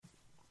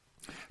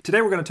Today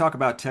we're going to talk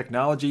about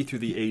technology through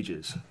the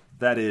ages.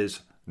 That is,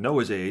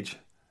 Noah's age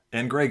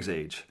and Greg's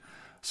age.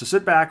 So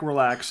sit back,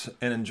 relax,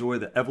 and enjoy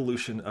the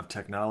evolution of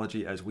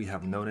technology as we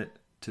have known it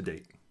to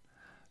date.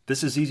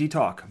 This is Easy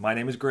Talk. My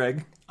name is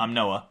Greg. I'm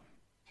Noah.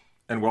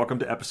 And welcome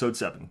to episode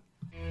 7.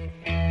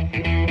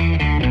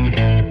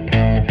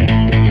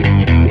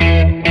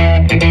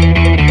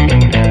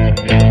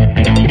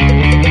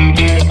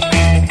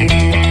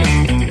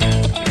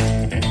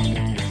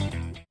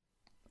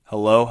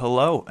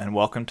 Hello, and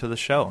welcome to the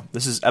show.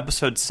 This is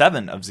episode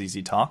 7 of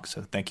ZZ Talk,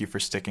 so thank you for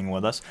sticking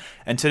with us.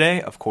 And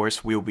today, of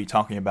course, we will be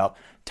talking about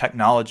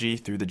technology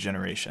through the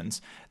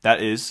generations.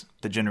 That is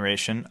the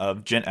generation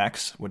of Gen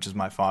X, which is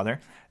my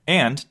father,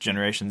 and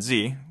Generation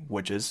Z,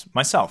 which is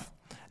myself.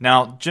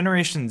 Now,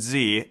 Generation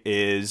Z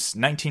is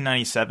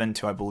 1997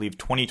 to, I believe,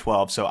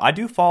 2012, so I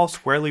do fall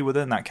squarely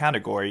within that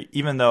category,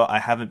 even though I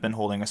haven't been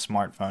holding a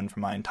smartphone for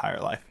my entire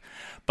life.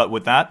 But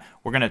with that,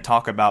 we're going to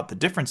talk about the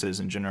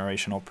differences in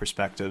generational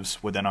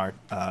perspectives within our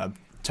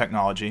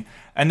technology,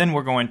 and then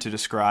we're going to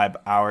describe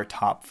our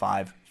top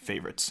 5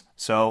 favorites.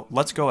 So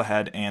let's go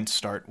ahead and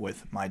start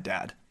with my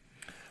dad.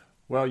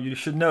 Well, you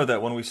should know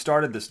that when we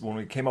started this, when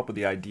we came up with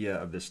the idea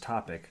of this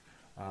topic,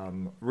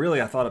 really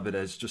I thought of it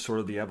as just sort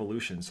of the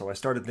evolution. So I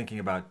started thinking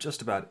about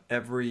just about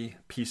every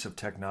piece of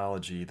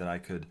technology that I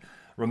could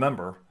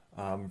remember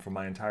from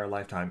my entire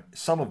lifetime,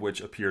 some of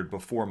which appeared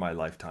before my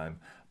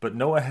lifetime. But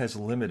Noah has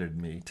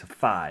limited me to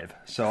 5,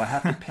 so I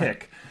have to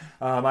pick.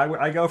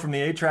 I go from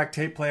the 8-track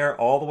tape player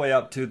all the way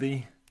up to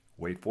the,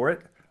 wait for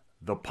it,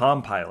 the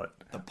Palm Pilot.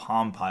 The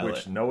Palm Pilot.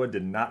 Which Noah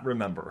did not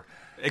remember.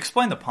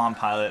 Explain the Palm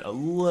Pilot a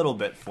little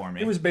bit for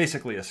me. It was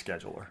basically a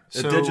scheduler,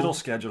 a digital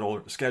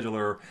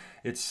scheduler.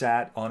 It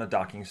sat on a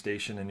docking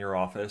station in your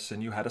office,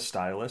 and you had a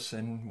stylus,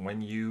 and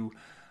when you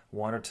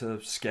wanted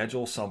to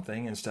schedule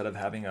something, instead of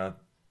having a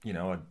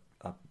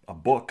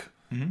book,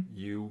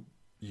 you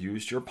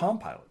used your Palm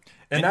Pilot.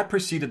 And that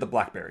preceded the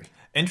BlackBerry.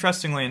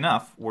 Interestingly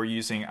enough, we're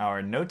using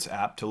our Notes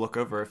app to look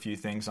over a few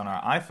things on our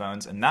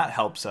iPhones, and that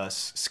helps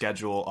us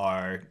schedule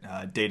our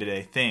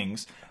day-to-day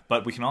things,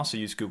 but we can also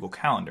use Google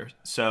Calendar.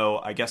 So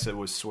I guess it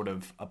was sort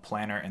of a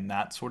planner in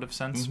that sort of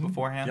sense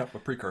beforehand. Yep, a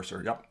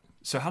precursor, yep.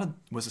 So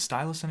was the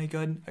stylus any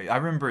good? I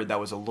remember that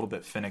was a little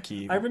bit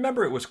finicky. I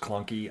remember it was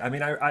clunky. I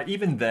mean, I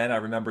even then I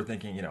remember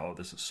thinking, oh,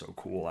 this is so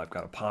cool. I've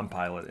got a Palm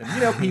Pilot.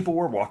 And, people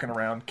were walking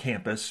around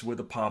campus with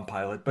a Palm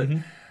Pilot, but,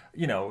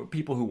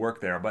 people who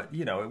work there. But,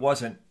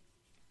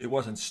 it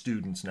wasn't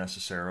students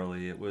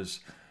necessarily. It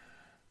was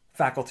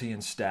faculty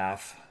and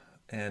staff.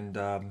 And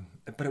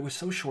but it was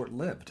so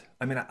short-lived.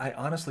 I mean, I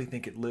honestly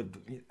think it lived,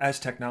 as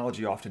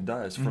technology often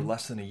does, for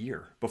less than a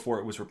year before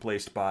it was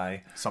replaced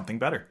by something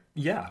better.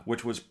 Yeah,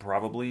 which was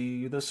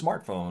probably the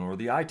smartphone or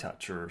the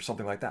iTouch or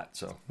something like that.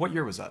 So, what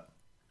year was that?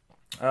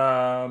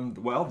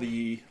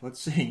 Let's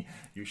see.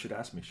 You should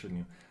ask me, shouldn't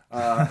you?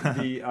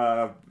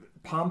 The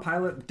Palm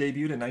Pilot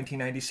debuted in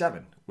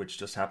 1997, which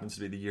just happens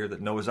to be the year that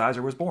Noah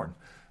Zeiser was born.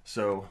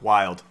 So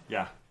wild.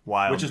 Yeah,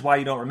 wild. Which is why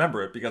you don't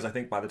remember it, because I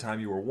think by the time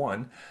you were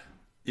 1,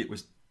 it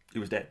was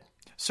dead.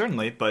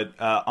 Certainly, but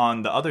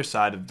on the other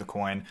side of the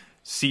coin,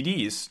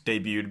 CDs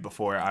debuted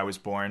before I was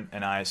born,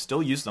 and I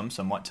still use them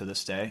somewhat to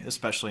this day,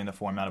 especially in the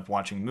format of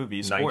watching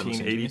movies.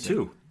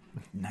 1982.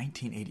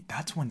 1980.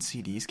 That's when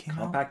CDs came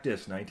out? Compact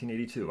disc,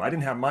 1982. I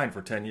didn't have mine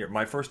for 10 years.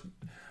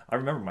 I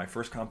remember my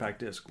first compact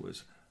disc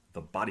was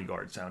the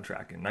Bodyguard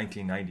soundtrack in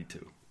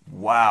 1992.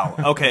 Wow.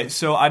 Okay,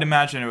 so I'd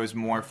imagine it was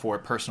more for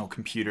personal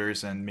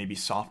computers and maybe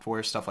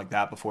software, stuff like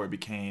that, before it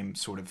became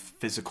sort of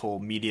pizzical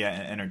media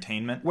and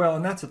entertainment. Well,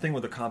 and that's the thing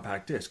with the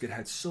compact disc. It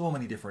had so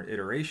many different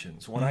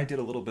iterations. When I did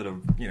a little bit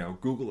of,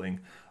 Googling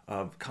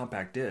of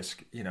compact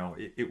disc,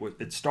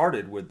 it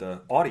started with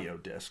the audio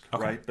disc,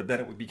 okay, right? But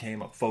then it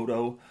became a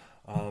photo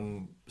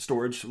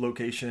storage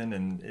location,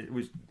 and it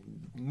was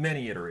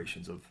many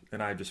iterations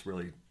and I just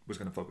really was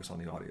going to focus on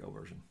the audio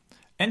version.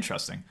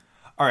 Interesting.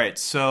 All right,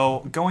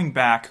 so going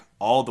back,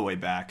 all the way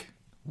back,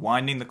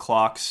 winding the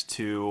clocks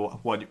to,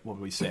 what would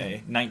we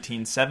say,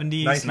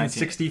 1970s?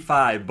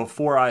 1965,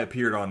 before I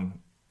appeared on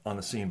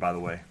the scene, by the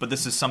way. But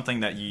this is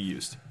something that you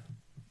used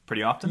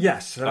pretty often?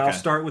 Yes, and okay. I'll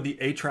start with the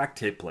 8-track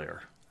tape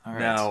player. All right.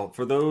 Now,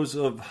 for those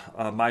of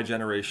my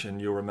generation,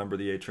 you'll remember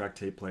the 8-track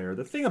tape player.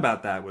 The thing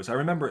about that was I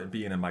remember it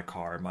being in my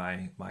car,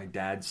 my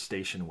dad's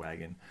station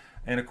wagon.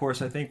 And, of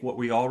course, I think what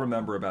we all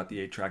remember about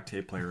the 8-track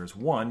tape player is,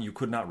 one, you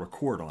could not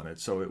record on it,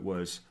 so it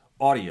was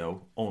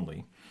audio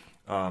only,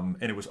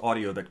 and it was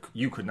audio that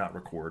you could not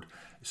record,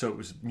 so it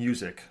was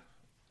music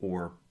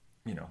or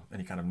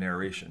any kind of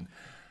narration.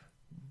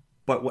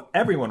 But what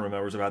everyone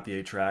remembers about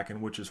the 8-track,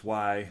 and which is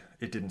why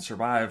it didn't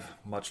survive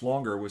much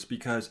longer, was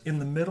because in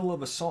the middle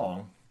of a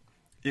song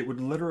it would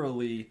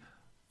literally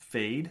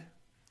fade,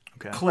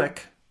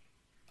 click,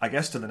 I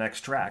guess, to the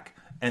next track,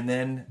 and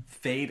then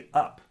fade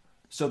up.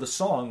 So the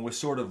song was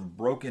sort of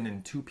broken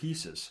in 2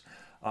 pieces.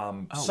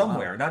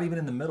 Somewhere, wow. Not even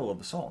in the middle of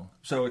the song.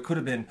 So it could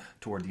have been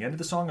toward the end of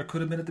the song, or it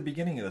could have been at the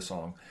beginning of the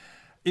song.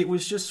 It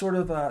was just sort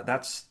of,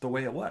 that's the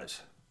way it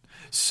was.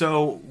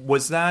 So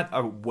was that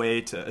a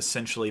way to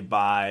essentially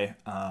buy,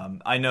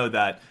 I know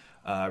that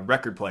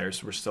record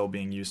players were still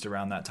being used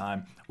around that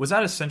time. Was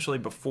that essentially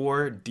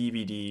before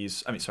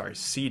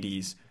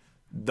CDs,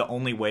 the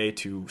only way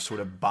to sort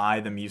of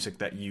buy the music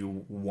that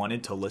you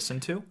wanted to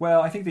listen to?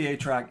 Well, I think the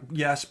 8-track,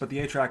 yes, but the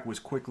 8-track was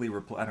quickly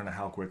I don't know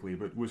how quickly,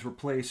 but was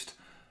replaced,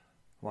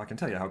 well, I can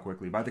tell you how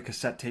quickly, by the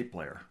cassette tape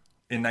player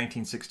in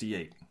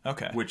 1968.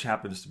 Okay. Which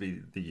happens to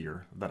be the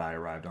year that I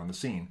arrived on the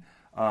scene.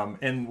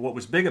 And what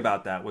was big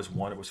about that was,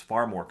 one, it was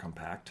far more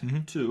compact. Mm-hmm.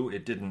 Two,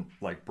 it didn't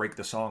like break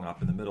the song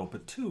up in the middle.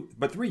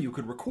 But three, you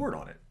could record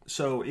on it.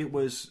 So it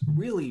was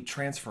really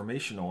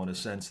transformational in a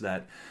sense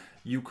that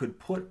you could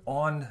put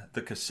on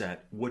the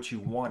cassette what you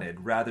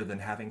wanted rather than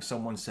having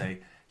someone say,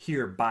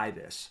 "Here, buy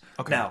this."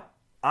 Okay. Now,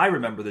 I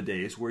remember the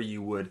days where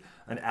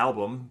an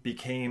album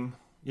became,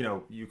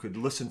 you could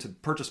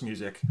purchase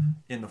music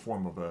in the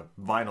form of a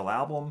vinyl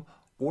album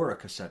or a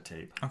cassette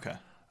tape. Okay.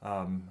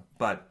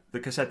 But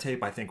the cassette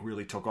tape, I think,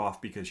 really took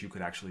off because you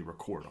could actually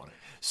record on it.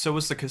 So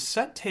was the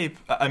cassette tape,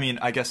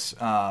 I guess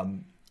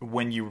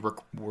when you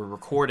were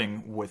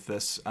recording with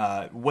this,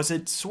 was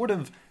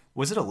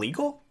it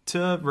illegal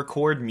to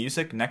record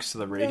music next to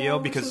the radio? No,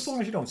 because as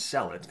long as you don't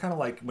sell it. It's kind of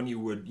like when you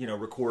would,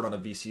 record on a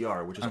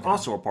VCR, which is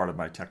also a part of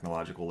my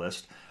technological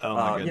list. Oh,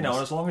 my goodness.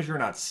 And as long as you're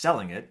not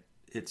selling it,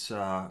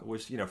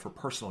 was for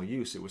personal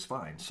use, it was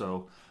fine.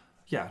 So,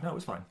 yeah, no, it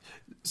was fine.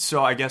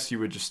 So I guess you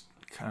would just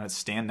kind of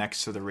stand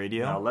next to the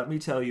radio. Now, let me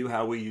tell you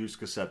how we use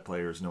cassette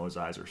players, Noah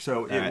Zeiser.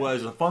 So it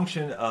was a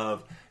function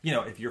of,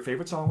 if your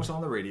favorite song was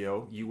on the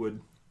radio, you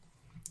would,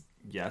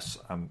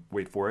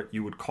 wait for it,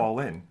 you would call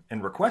in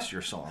and request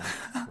your song,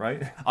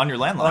 right? On your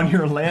landline. On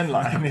your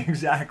landline,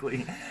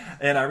 exactly.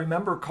 And I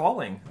remember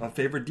calling a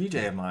favorite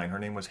DJ of mine. Her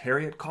name was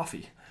Harriet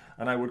Coffey.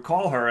 And I would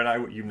call her,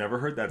 and you've never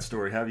heard that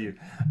story, have you?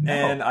 No.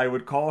 And I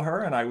would call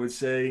her, and I would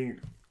say,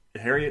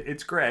 "Harriet,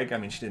 it's Greg." I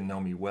mean, she didn't know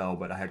me well,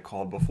 but I had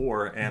called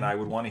before, and I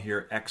would want to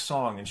hear X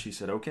song. And she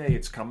said, "Okay,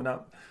 it's coming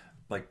up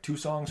like 2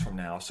 songs from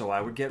now." So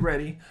I would get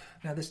ready.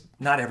 Now,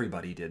 not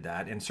everybody did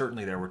that, and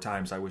certainly there were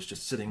times I was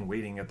just sitting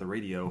waiting at the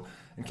radio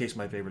in case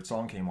my favorite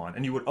song came on.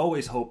 And you would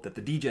always hope that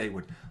the DJ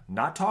would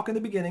not talk in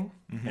the beginning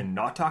and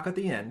not talk at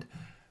the end,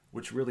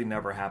 which really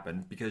never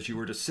happened because you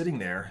were just sitting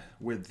there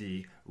with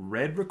the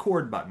red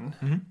record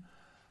button,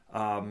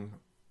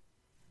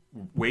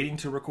 waiting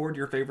to record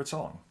your favorite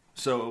song.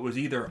 So it was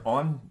either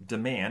on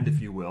demand,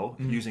 if you will,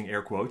 using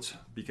air quotes,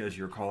 because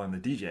you're calling the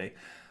DJ,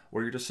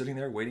 or you're just sitting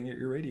there waiting at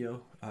your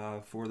radio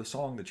for the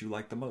song that you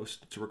like the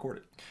most to record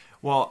it.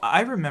 Well,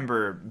 I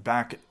remember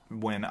back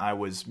when I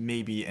was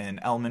maybe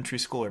in elementary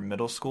school or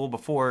middle school,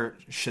 before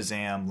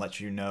Shazam let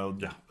you know.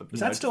 Yeah.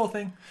 Is that still a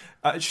thing?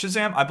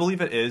 Shazam, I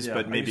believe it is,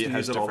 but maybe it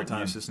has it different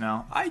uses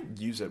now. I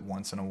use it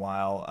once in a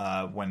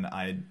while when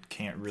I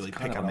can't really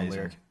pick up a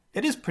lyric.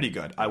 It is pretty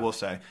good, I will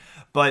say.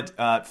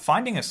 But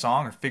finding a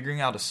song or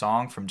figuring out a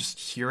song from just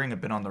hearing a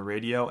bit on the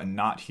radio and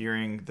not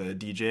hearing the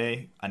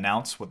DJ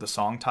announce what the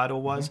song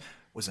title was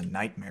a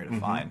nightmare to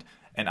find.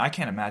 And I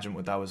can't imagine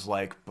what that was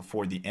like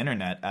before the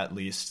internet, at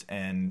least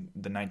in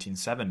the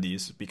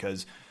 1970s,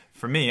 because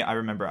for me, I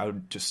remember I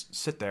would just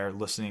sit there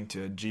listening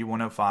to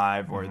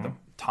G105 or the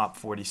top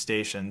 40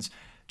 stations,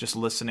 just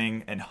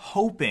listening and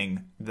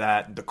hoping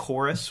that the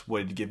chorus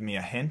would give me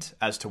a hint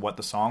as to what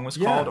the song was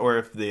called, or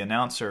if the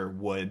announcer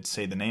would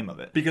say the name of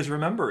it. Because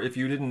remember, if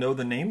you didn't know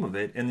the name of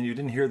it and then you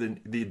didn't hear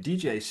the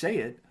DJ say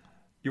it,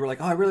 you were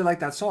like, "Oh, I really like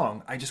that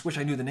song. I just wish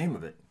I knew the name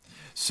of it."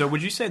 So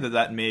would you say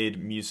that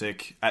made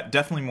music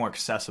definitely more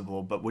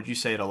accessible, but would you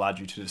say it allowed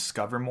you to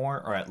discover more,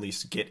 or at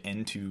least get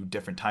into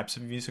different types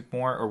of music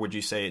more, or would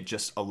you say it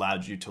just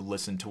allowed you to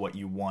listen to what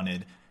you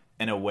wanted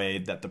in a way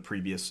that the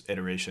previous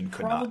iteration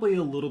could not? Probably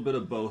a little bit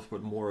of both,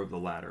 but more of the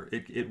latter.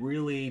 It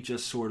really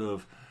just sort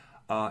of,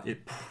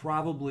 it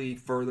probably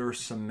further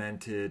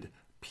cemented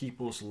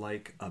people's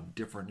like of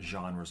different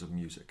genres of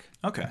music.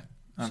 Okay.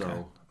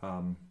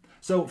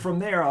 So from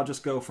there, I'll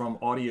just go from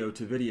audio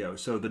to video.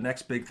 So the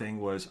next big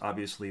thing was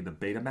obviously the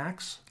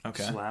Betamax /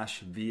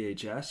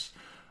 VHS.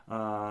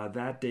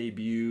 That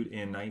debuted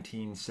in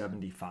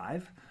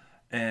 1975.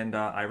 And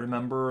I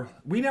remember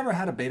we never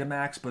had a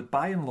Betamax, but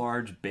by and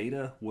large,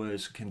 Beta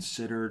was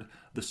considered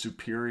the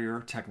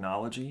superior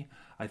technology,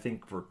 I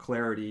think, for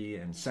clarity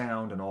and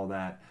sound and all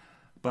that.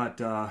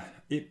 But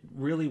it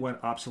really went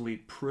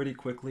obsolete pretty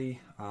quickly.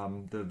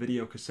 The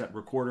video cassette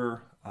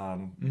recorder,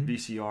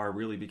 VCR,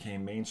 really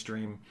became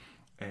mainstream.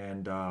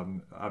 And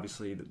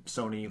obviously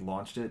Sony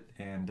launched it,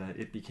 and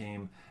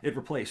it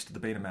replaced the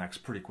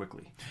Betamax pretty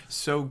quickly.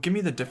 So give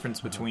me the difference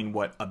between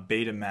what a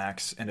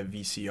Betamax and a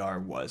VCR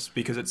was,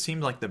 because it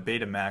seemed like the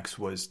Betamax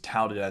was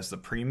touted as the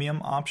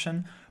premium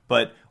option,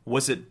 but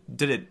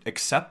did it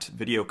accept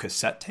video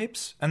cassette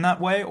tapes in that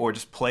way, or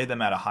just play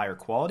them at a higher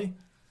quality?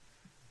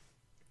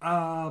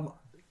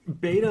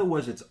 Beta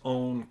was its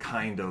own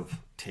kind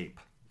of tape.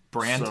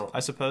 Brand,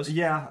 I suppose?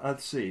 Yeah,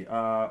 let's see.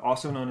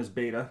 Also known as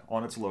Beta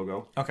on its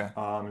logo. Okay.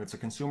 It's a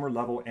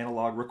consumer-level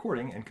analog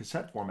recording and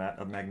cassette format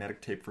of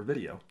magnetic tape for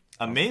video.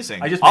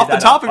 Amazing. I just off the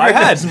top of your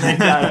head. Just made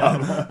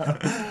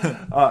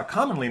that up.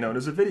 Commonly known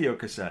as a video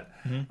cassette.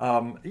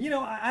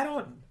 I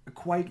don't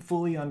quite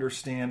fully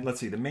understand. Let's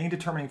see, the main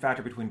determining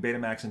factor between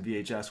Betamax and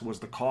VHS was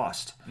the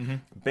cost.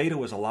 Beta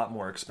was a lot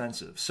more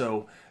expensive.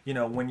 So,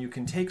 when you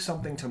can take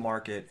something to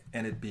market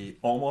and it be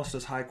almost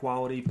as high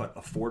quality but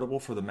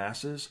affordable for the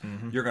masses,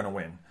 you're going to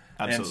win.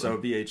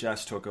 Absolutely. And so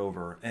VHS took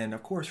over. And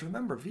of course,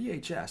 remember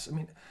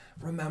VHS.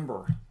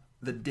 Remember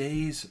the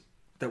days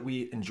that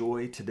we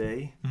enjoy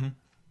today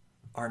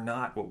are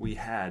not what we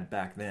had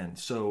back then.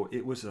 So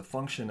it was a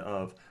function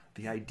of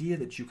the idea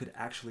that you could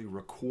actually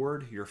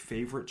record your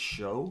favorite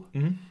show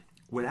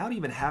without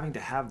even having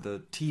to have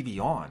the TV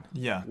on.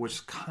 Yeah.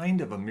 Was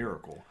kind of a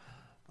miracle.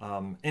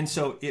 And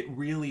so it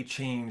really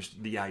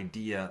changed the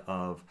idea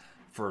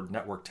for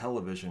network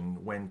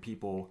television when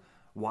people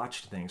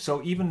watched things.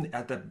 So even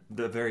at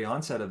the very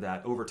onset of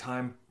that, over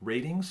time,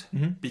 ratings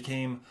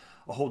became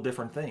a whole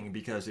different thing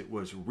because it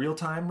was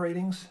real-time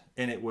ratings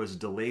and it was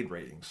delayed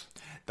ratings.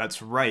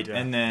 That's right. Yeah.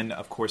 And then,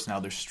 of course, now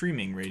there's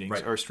streaming ratings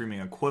Right. or streaming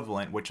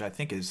equivalent, which I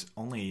think is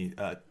only,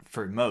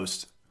 for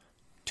most,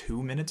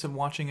 2 minutes of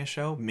watching a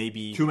show,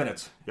 maybe 2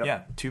 minutes. Yep.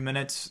 Yeah, 2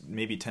 minutes,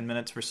 maybe 10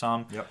 minutes for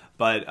some. Yep.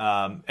 But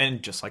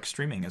and just like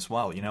streaming as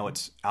well,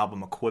 it's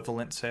album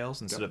equivalent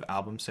sales instead of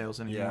album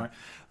sales anymore. Yeah.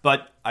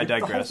 But I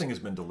digress. The whole thing has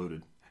been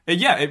diluted.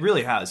 Yeah, it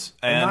really has.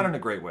 And not in a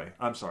great way.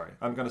 I'm sorry.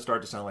 I'm going to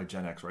start to sound like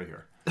Gen X right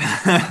here.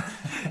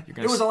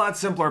 It It was a lot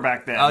simpler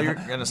back then. Oh, you're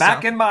gonna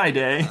back in my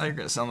day. You're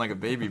going to sound like a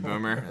baby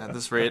boomer at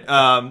this rate.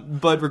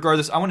 But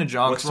regardless, I want to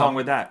jog What's wrong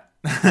with that?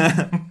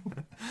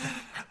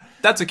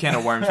 That's a can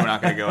of worms we're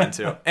not going to go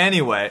into.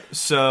 Anyway,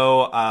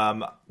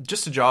 so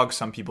just to jog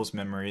some people's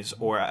memories,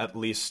 or at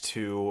least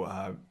to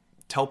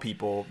tell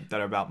people that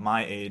are about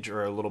my age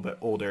or a little bit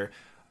older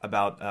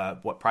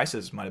about what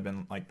prices might have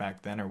been like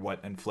back then or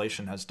what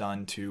inflation has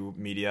done to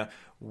media.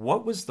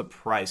 What was the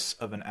price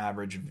of an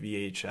average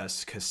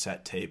VHS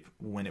cassette tape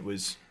when it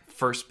was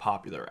first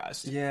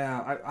popularized?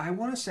 Yeah, I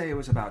want to say it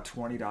was about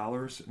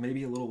 $20,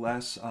 maybe a little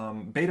less.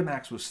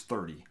 Betamax was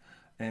 $30.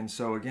 And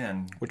so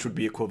again... Which would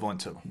be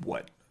equivalent to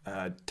what?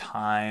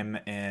 Time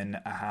and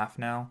a half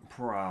now?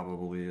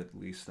 Probably at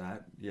least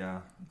that. Yeah.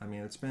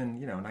 It's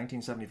been,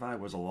 1975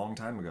 was a long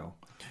time ago.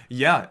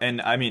 Yeah,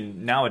 and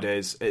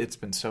nowadays it's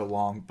been so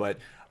long, but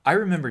I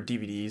remember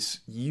DVDs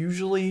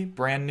usually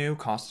brand new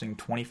costing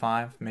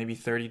 $25, maybe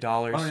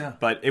 $30. Oh, yeah.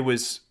 But it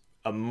was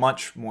a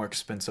much more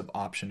expensive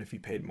option if you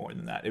paid more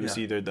than that. It was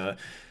either the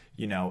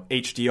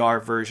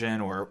HDR version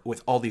or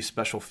with all these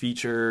special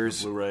features,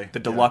 the Blu-ray, the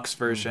deluxe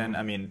version.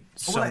 And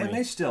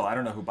they still, I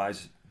don't know who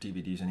buys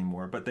DVDs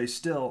anymore, but they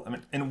still,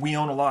 and we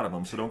own a lot of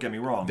them, so don't get me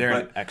wrong. They're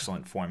an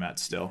excellent format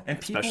still, and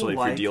especially if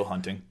you're deal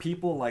hunting.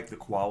 People like the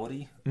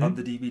quality of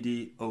the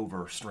DVD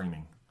over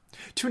streaming.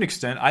 To an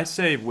extent, I'd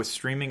say with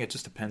streaming, it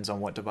just depends on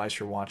what device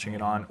you're watching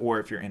it on or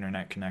if your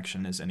internet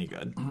connection is any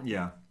good.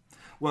 Yeah.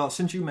 Well,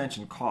 since you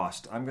mentioned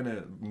cost, I'm going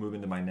to move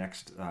into my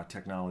next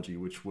technology,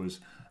 which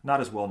was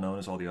not as well known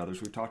as all the others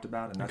we've talked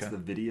about, and that's the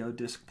video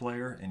disc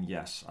player. And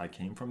yes, I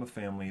came from a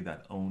family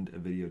that owned a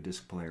video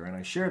disc player, and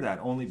I share that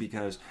only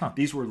because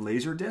these were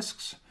laser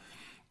discs,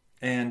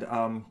 and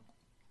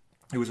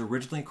it was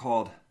originally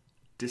called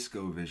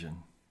DiscoVision.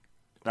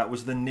 That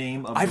was the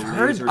name of the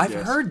laser disc.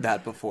 I've heard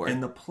that before.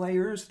 And the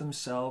players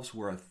themselves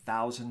were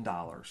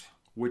 $1,000.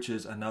 Which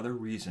is another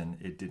reason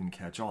it didn't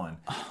catch on.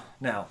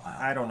 Now,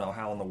 I don't know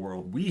how in the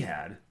world we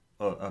had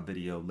a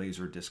video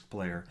laser disc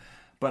player,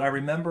 but I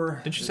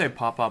remember... Didn't you say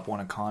Pop-Up won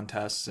a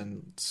contest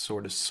and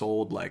sort of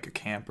sold like a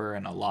camper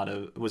and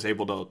was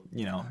able to,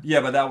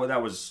 Yeah, but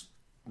that was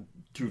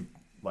two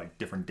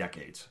different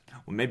decades.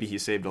 Well, maybe he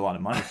saved a lot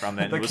of money from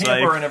it. The it was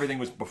camper and everything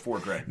was before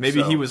Greg.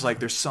 Maybe he was like,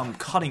 there's some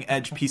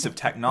cutting-edge piece of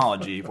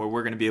technology where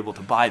we're going to be able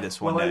to buy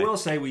this one day. Well, I will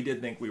say we did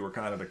think we were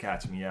kind of the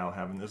cat's meow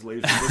having this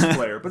laser disc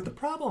player, but the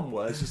problem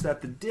was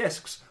that the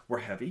discs were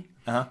heavy.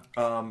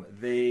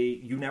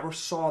 You never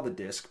saw the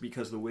disc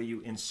because the way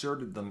you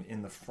inserted them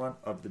in the front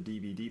of the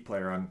DVD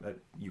player,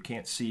 you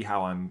can't see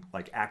how I'm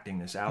acting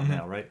this out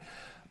now, right?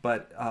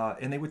 But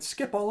and they would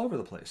skip all over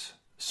the place.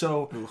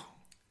 So...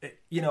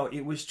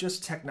 it was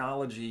just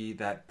technology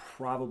that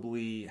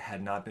probably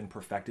had not been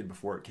perfected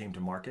before it came to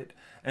market.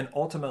 And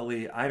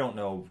ultimately, I don't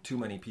know too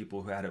many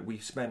people who had it. We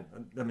spent,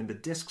 the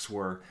discs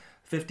were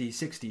 $50,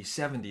 $60,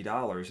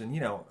 $70. And,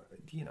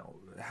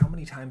 how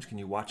many times can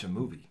you watch a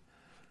movie?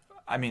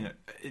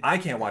 I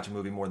can't watch a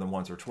movie more than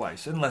once or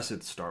twice, unless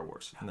it's Star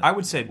Wars. I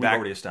would say we've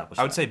already established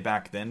I would say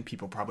back then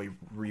people probably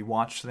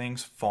rewatch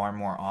things far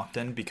more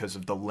often because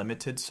of the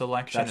limited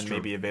selection and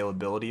maybe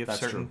availability of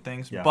certain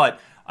things. Yeah. But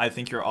I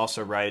think you're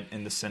also right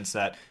in the sense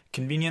that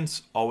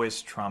convenience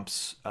always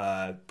trumps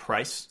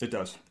price. It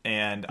does.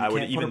 And I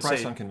would even even put a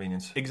price say on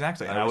convenience.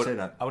 Exactly. I would say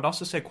that. I would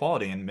also say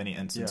quality in many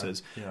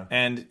instances. Yeah.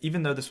 And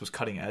even though this was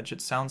cutting edge, it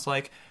sounds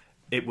like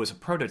it was a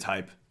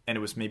prototype. And it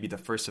was maybe the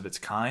first of its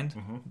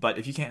kind. But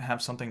if you can't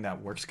have something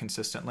that works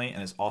consistently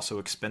and is also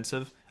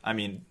expensive,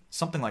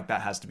 something like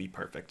that has to be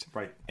perfect.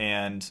 Right.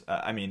 And,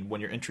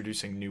 when you're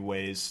introducing new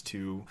ways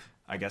to,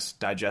 I guess,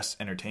 digest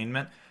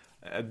entertainment,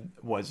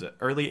 was it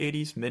early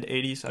 80s, mid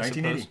 80s, I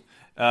 1980.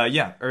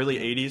 suppose? Early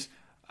 80s.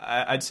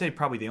 I'd say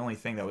probably the only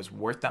thing that was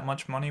worth that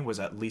much money was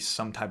at least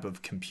some type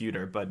of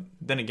computer. But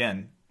then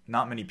again,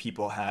 not many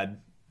people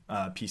had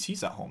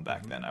PCs at home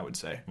back then, I would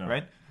say,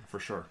 right? For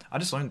sure. I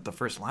just learned that the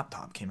first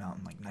laptop came out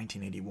in like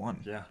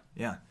 1981.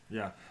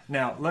 Yeah.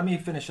 Now, let me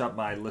finish up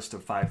my list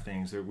of 5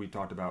 things that we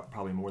talked about,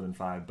 probably more than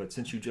 5, but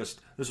since this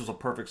was a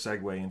perfect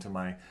segue into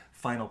my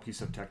final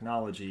piece of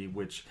technology,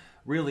 which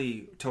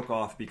really took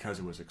off because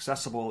it was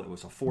accessible, it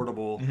was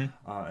affordable,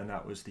 and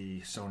that was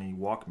the Sony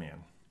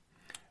Walkman.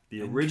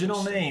 The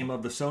original name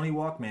of the Sony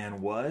Walkman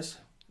was...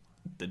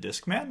 The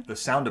Discman? The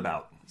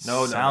Soundabout.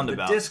 No, the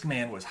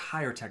Discman was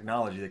higher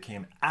technology that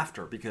came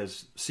after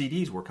because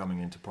CDs were coming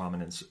into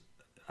prominence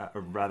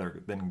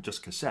rather than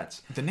just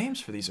cassettes. The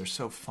names for these are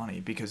so funny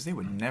because they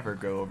would never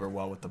go over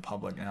well with the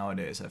public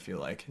nowadays, I feel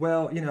like.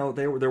 Well,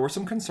 there were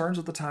some concerns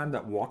at the time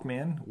that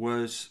Walkman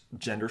was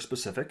gender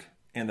specific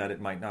and that it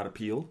might not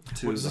appeal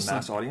to the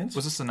mass audience.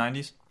 Was this the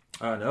 90s?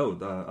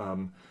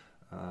 No,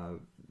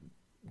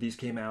 these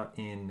came out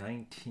in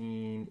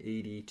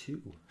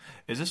 1982.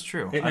 Is this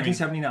true?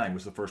 1979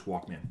 was the first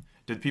Walkman.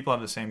 Did people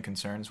have the same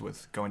concerns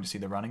with going to see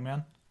The Running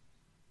Man?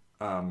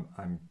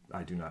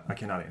 I do not. I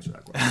cannot answer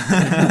that question.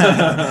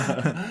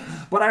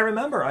 But I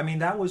remember. I mean,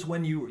 that was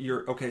when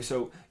you're okay.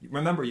 So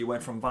remember, you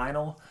went from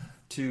vinyl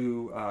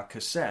to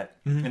cassette,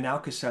 and now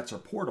cassettes are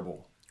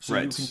portable. So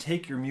you can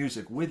take your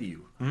music with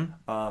you,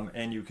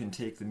 and you can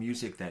take the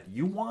music that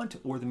you want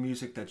or the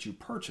music that you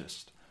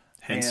purchased.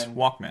 Hence,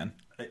 Walkman.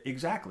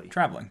 Exactly.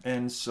 Traveling.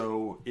 And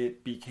so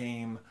it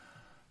became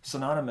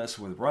synonymous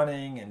with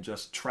running and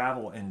just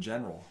travel in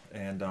general.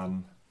 And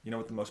you know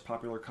what the most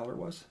popular color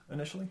was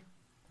initially?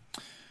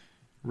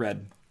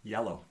 Red.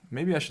 Yellow.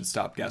 Maybe I should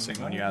stop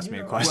guessing when you ask me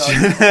a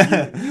question.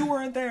 Well, you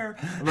weren't there.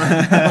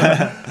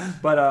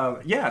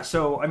 But yeah,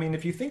 so I mean,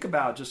 if you think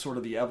about just sort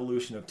of the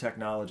evolution of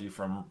technology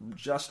from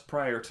just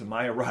prior to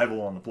my arrival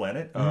on the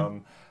planet,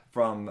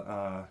 from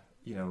the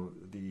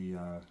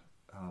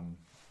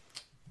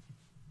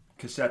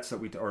cassettes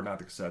that or not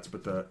the cassettes,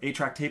 but the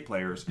 8-track tape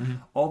players,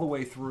 all the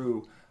way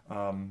through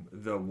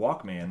the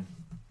Walkman.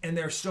 And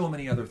there's so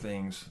many other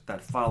things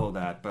that follow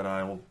that, but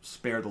I'll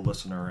spare the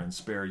listener and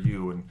spare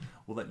you, and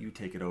we'll let you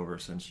take it over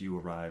since you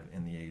arrive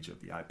in the age of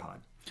the iPod.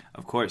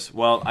 Of course.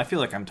 Well, I feel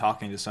like I'm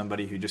talking to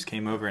somebody who just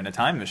came over in a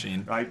time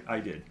machine.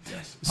 I did,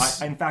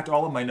 yes. In fact,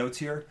 all of my notes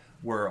here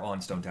were on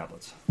stone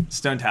tablets.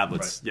 Stone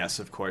tablets, right. Yes,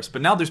 of course.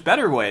 But now there's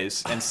better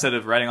ways instead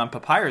of writing on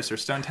papyrus or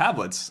stone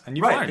tablets. And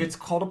you've learned. It's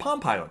called a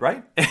Palm Pilot,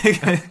 right?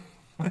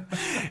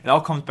 It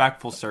all comes back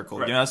full circle.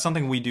 Right. That's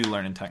something we do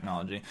learn in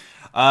technology.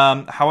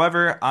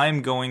 However,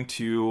 I'm going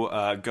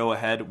to go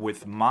ahead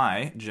with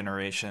my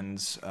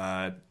generation's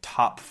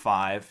top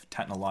 5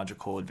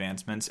 technological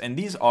advancements. And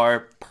these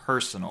are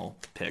personal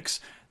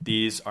picks.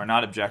 These are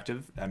not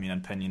objective. I mean,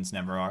 opinions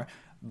never are.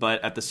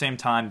 But at the same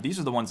time, these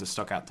are the ones that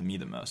stuck out to me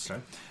the most.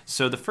 Okay.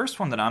 So the first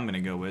one that I'm going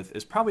to go with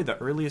is probably the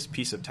earliest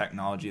piece of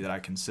technology that I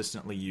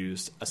consistently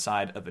used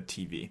aside of a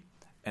TV.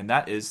 And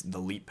that is the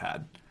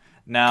LeapPad.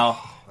 Now,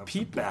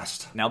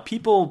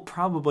 people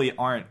probably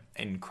aren't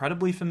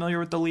incredibly familiar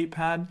with the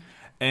LeapPad,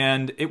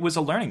 and it was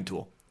a learning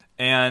tool.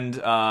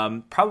 And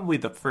probably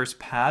the first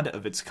pad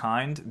of its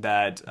kind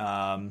that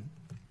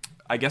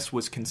I guess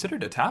was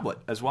considered a tablet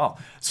as well.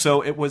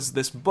 So it was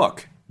this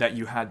book that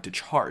you had to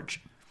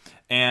charge,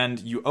 and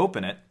you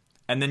open it,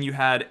 and then you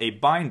had a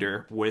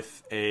binder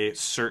with a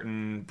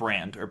certain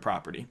brand or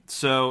property.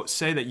 So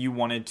say that you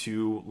wanted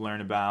to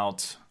learn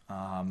about...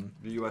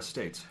 the U.S.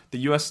 states. The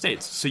U.S.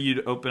 states. So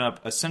you'd open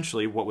up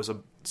essentially what was a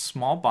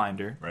small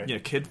binder,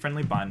 right.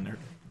 Kid-friendly binder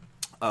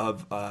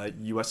of a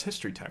U.S.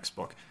 history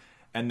textbook.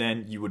 And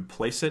then you would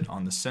place it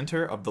on the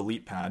center of the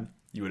LeapPad.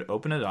 You would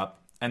open it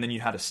up, and then you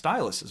had a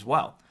stylus as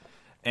well.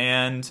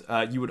 And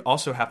you would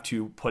also have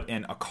to put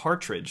in a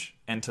cartridge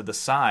into the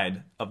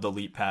side of the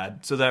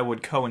LeapPad so that it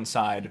would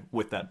coincide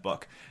with that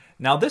book.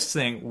 Now, this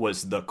thing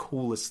was the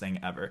coolest thing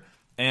ever.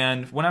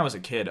 And when I was a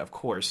kid, of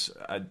course,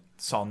 I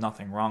saw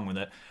nothing wrong with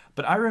it.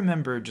 But I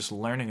remember just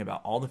learning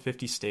about all the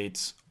 50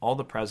 states, all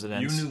the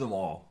presidents. You knew them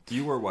all.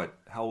 You were what?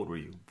 How old were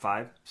you?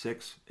 5,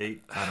 6,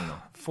 8? I don't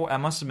know. I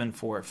must have been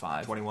 4 or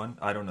 5. 21?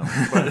 I don't know.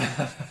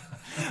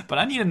 But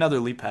I need another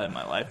LeapPad in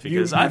my life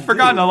because I've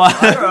forgotten a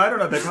lot. I don't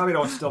know. They probably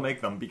don't still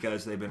make them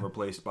because they've been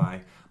replaced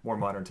by more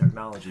modern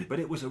technology. But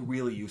it was a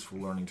really useful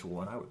learning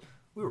tool, and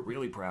we were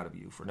really proud of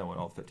you for knowing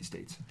all 50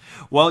 states.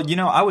 Well,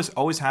 I was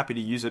always happy to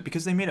use it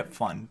because they made it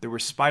fun. There were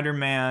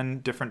Spider-Man,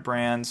 different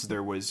brands.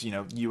 There was,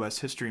 U.S.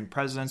 history and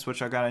presidents,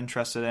 which I got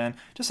interested in.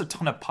 Just a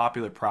ton of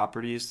popular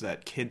properties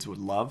that kids would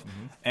love.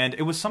 Mm-hmm. And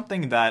it was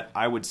something that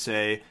I would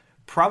say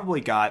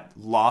probably got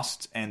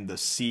lost in the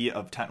sea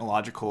of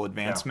technological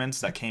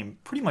advancements that came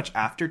pretty much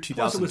after 2002.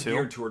 Plus it was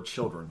geared toward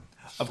children.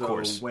 Of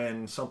course.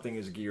 When something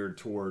is geared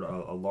toward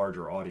a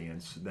larger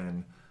audience,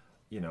 then...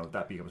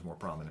 that becomes more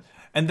prominent.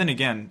 And then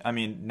again, I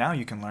mean, now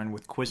you can learn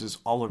with quizzes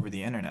all over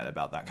the internet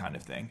about that kind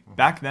of thing.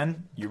 Back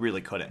then, you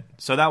really couldn't.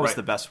 So that was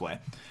the best way.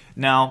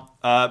 Now,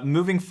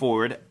 moving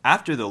forward,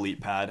 after the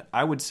LeapPad,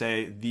 I would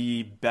say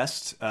the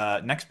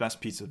next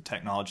best piece of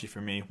technology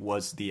for me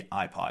was the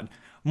iPod.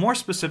 More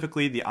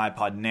specifically, the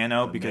iPod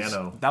Nano, because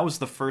that was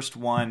the first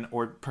one,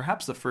 or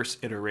perhaps the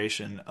first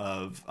iteration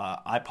of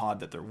iPod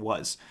that there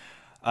was.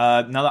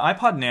 Now, the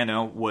iPod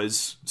Nano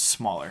was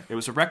smaller. It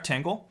was a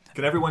rectangle.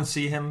 Can everyone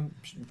see him?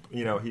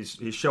 He's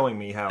showing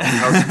me how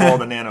small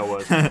the Nano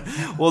was.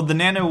 Well, the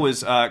Nano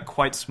was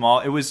quite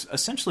small. It was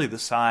essentially the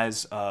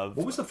size of...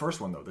 What was the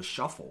first one, though? The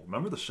Shuffle.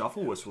 Remember the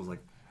Shuffle was like...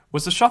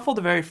 Was the Shuffle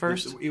the very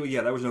first?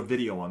 Yeah, there was no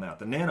video on that.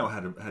 The Nano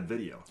had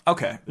video.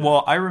 Okay. Yeah.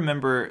 Well, I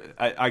remember,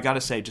 I got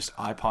to say, just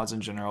iPods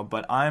in general,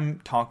 but I'm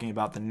talking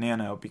about the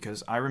Nano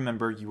because I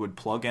remember you would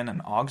plug in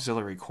an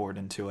auxiliary cord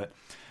into it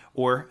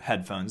or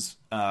headphones,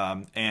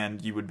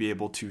 and you would be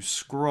able to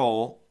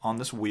scroll on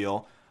this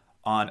wheel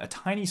on a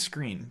tiny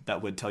screen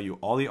that would tell you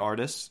all the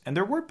artists, and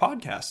there were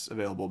podcasts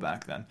available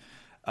back then.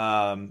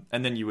 And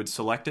then you would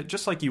select it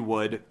just like you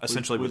would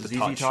essentially with the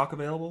touch. Was ZZ Talk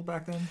available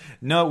back then?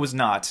 No, it was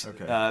not.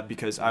 Okay.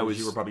 Because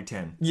you were probably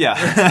 10.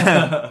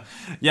 Yeah.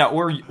 Yeah,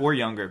 or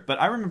younger.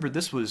 But I remember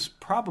this was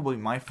probably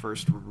my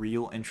first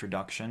real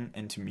introduction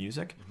into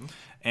music. Mm-hmm.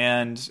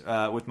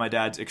 And with my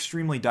dad's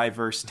extremely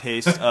diverse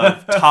taste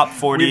of top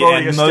 40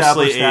 and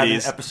mostly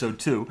 80s. Episode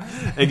 2.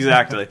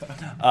 Exactly.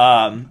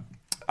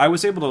 I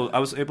was able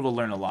to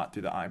learn a lot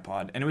through the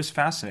iPod, and it was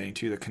fascinating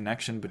too, the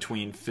connection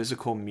between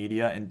physical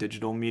media and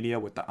digital media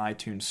with the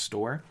iTunes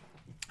Store.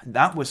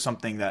 That was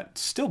something that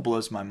still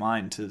blows my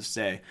mind to this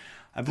day.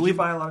 Did you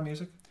buy a lot of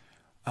music?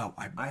 Oh,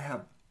 I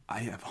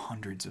have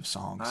hundreds of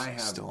songs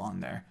still on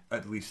there.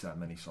 At least that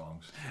many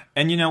songs.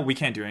 And we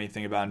can't do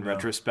anything about it in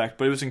retrospect,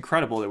 but it was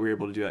incredible that we were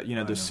able to do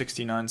that. Those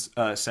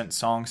 69-cent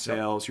song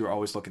sales, you were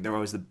always looking. There were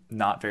always the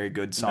not very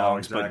good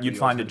songs, but you'd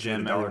find a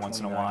gem every once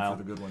in a while.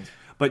 For the good ones.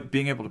 But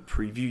being able to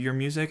preview your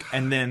music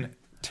and then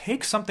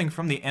take something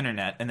from the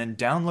internet and then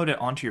download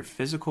it onto your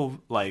physical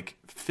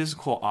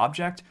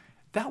object,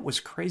 that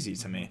was crazy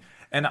to me.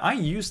 And I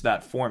used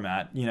that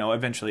format.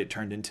 Eventually it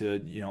turned into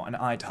an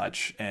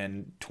iTouch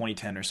in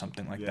 2010 or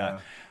something like that.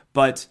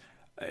 But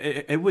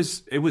it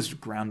was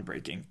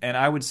groundbreaking, and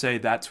I would say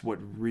that's what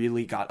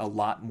really got a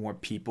lot more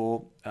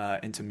people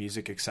into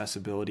music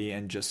accessibility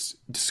and just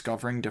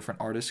discovering different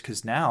artists.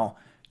 Because now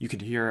you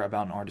could hear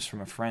about an artist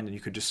from a friend and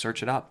you could just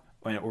search it up.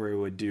 Or it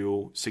would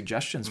do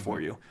suggestions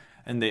for you.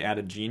 And they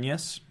added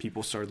Genius.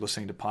 People started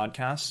listening to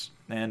podcasts.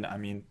 And, I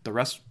mean, the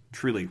rest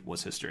truly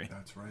was history.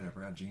 That's right. I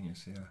forgot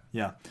Genius, yeah.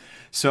 Yeah.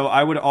 So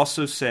I would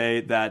also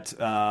say that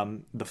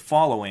the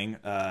following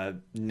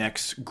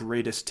next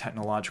greatest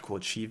technological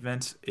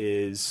achievement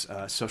is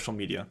social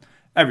media.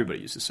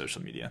 Everybody uses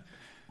social media.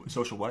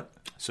 Social what?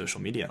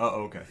 Social media.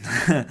 Oh, okay.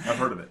 I've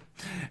heard of it.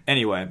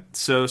 Anyway,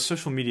 so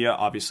social media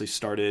obviously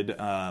started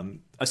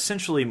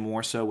essentially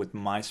more so with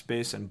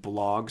MySpace and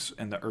blogs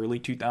in the early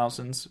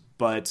 2000s,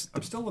 but...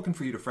 I'm still looking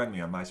for you to friend me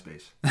on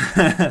MySpace.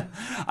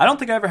 I don't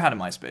think I ever had a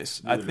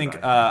MySpace. Neither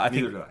I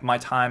think my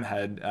time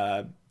had...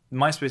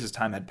 MySpace's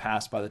time had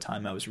passed by the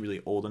time I was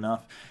really old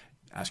enough.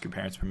 Ask your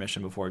parents'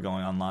 permission before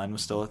going online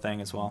was still a thing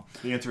as well.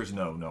 The answer is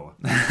no, Noah.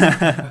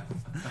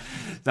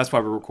 That's why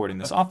we're recording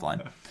this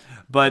offline.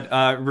 But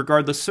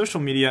regardless, social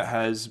media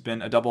has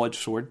been a double-edged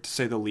sword, to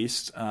say the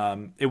least.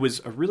 It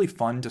was a really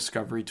fun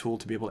discovery tool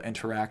to be able to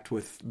interact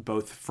with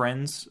both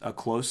friends, a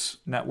close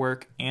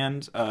network,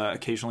 and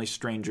occasionally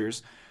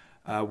strangers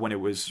when it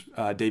was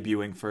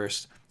debuting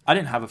first. I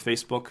didn't have a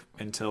Facebook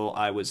until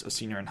I was a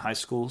senior in high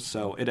school,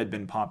 so it had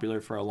been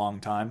popular for a long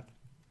time.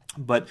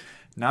 But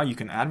now you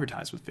can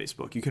advertise with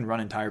Facebook. You can run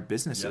entire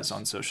businesses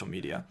on social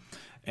media.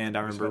 And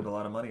I remember... spend a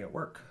lot of money at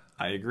work.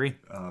 I agree.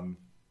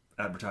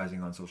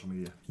 Advertising on social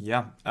media.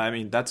 Yeah, I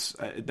mean that's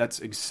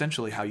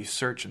essentially how you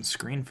search and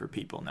screen for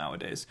people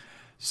nowadays.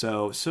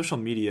 So social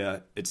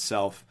media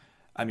itself,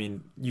 I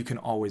mean, you can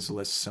always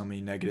list so many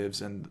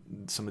negatives and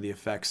some of the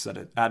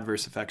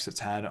adverse effects it's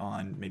had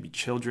on maybe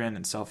children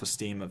and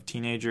self-esteem of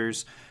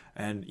teenagers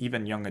and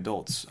even young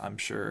adults, I'm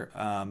sure.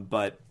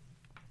 But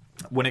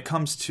when it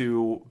comes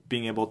to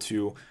being able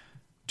to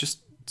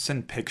just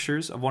send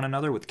pictures of one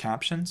another with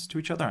captions to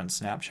each other on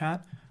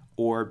Snapchat,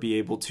 or be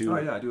able to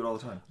I do it all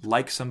the time.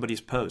 Like somebody's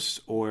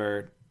post,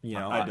 or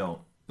I don't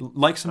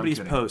like somebody's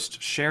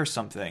post, share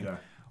something,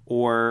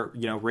 or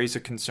raise a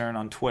concern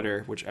on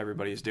Twitter, which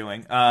everybody's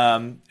doing,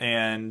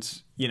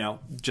 and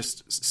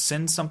just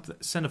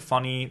send a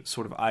funny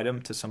sort of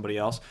item to somebody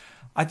else.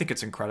 I think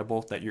it's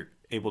incredible that you're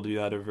able to do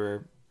that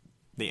over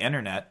the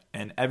internet,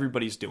 and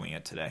everybody's doing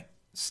it today.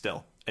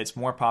 Still, it's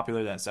more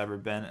popular than it's ever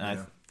been, and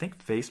I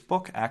think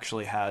Facebook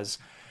actually has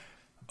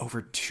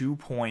over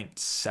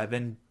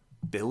 2.7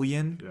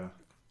 billion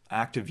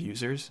active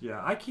users.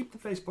 Yeah, I keep the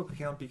Facebook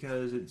account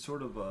because it's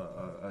sort of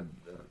a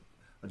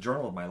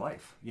journal of my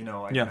life.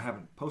 I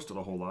haven't posted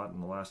a whole lot in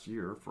the last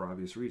year for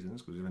obvious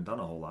reasons because we haven't done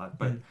a whole lot.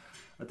 But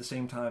at the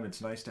same time, it's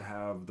nice to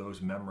have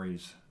those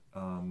memories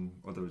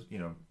or those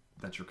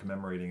that you're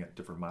commemorating at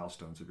different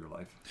milestones of your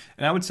life.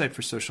 And I would say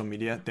for social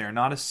media, they are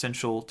not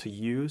essential to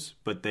use,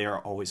 but they are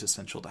always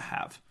essential to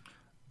have.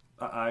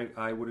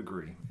 I would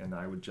agree. And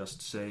I would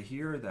just say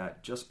here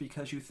that just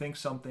because you think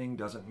something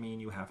doesn't mean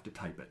you have to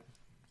type it.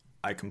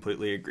 I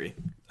completely agree.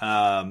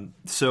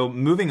 So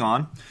moving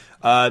on,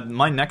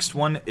 my next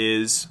one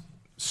is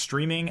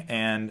streaming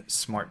and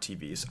smart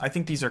TVs. I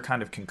think these are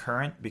kind of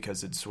concurrent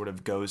because it sort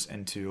of goes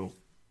into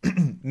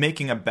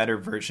making a better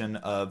version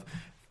of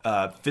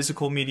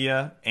physical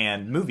media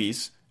and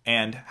movies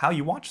and how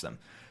you watch them.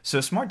 So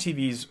smart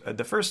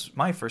TVs,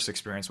 my first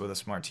experience with a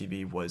smart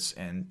TV was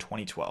in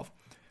 2012,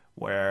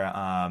 where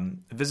I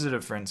visited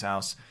a friend's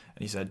house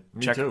and he said,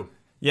 Me too.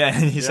 Yeah,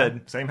 and he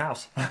said... Same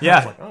house. Yeah. I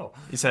was like, oh.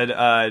 He said,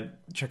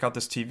 check out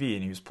this TV,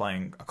 and he was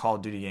playing a Call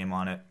of Duty game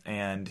on it,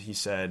 and he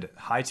said,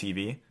 hi,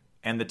 TV,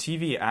 and the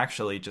TV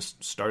actually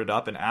just started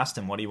up and asked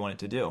him what he wanted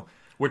to do.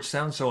 Which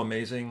sounds so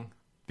amazing.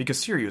 Because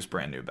Siri was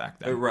brand new back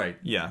then. Right.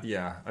 Yeah.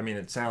 Yeah. I mean,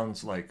 it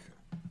sounds like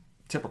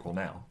typical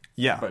now.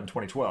 Yeah. But in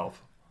 2012...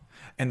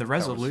 And the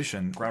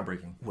resolution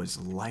groundbreaking. Was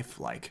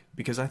lifelike,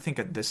 because I think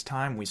at this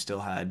time we still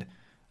had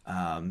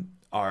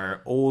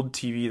our old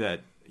TV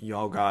that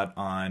y'all got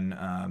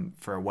on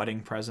for a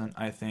wedding present,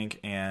 I think,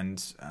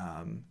 and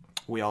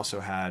we also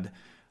had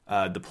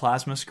the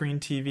plasma screen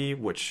TV,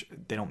 which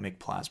they don't make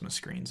plasma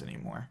screens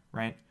anymore,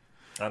 right?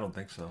 I don't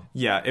think so.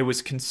 Yeah, it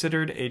was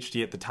considered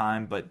HD at the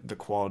time, but the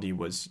quality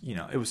was,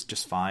 it was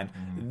just fine.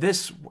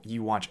 This,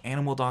 you watch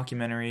animal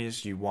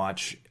documentaries, you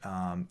watch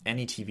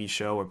any TV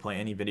show or play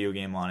any video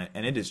game on it,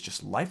 and it is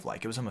just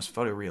lifelike. It was almost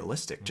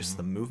photorealistic, just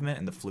the movement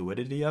and the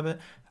fluidity of it.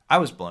 I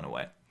was blown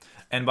away.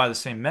 And by the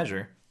same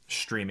measure,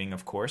 streaming,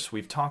 of course.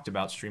 We've talked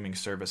about streaming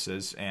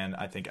services, and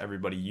I think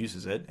everybody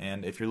uses it.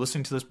 And if you're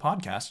listening to this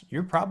podcast,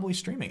 you're probably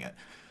streaming it.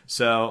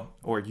 So,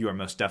 or you are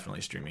most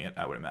definitely streaming it,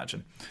 I would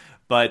imagine.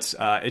 But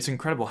it's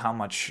incredible how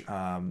much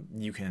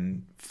you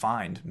can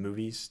find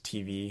movies,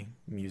 TV,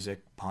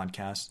 music,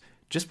 podcasts,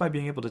 just by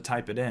being able to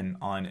type it in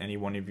on any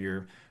one of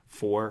your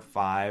 4 or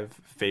 5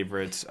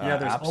 favorite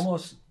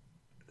apps.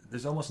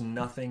 There's almost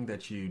nothing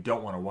that you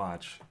don't want to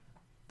watch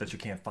that you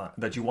can't find,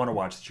 that you want to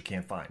watch that you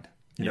can't find.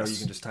 You know, you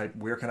can just type,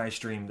 where can I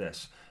stream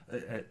this?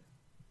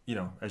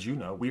 As you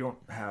know, we don't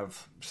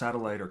have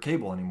satellite or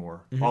cable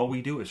anymore. Mm-hmm. All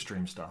we do is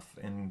stream stuff.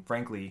 And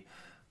frankly,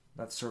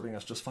 that's serving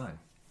us just fine.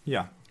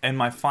 Yeah. And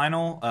my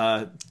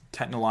final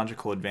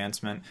technological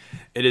advancement,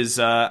 it is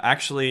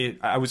actually,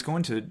 I was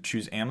going to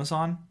choose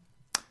Amazon,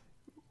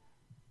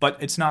 but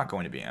it's not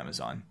going to be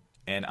Amazon.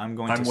 And I'm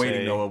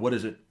waiting, Noah. What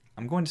is it?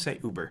 I'm going to say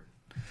Uber.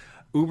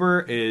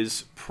 Uber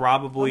is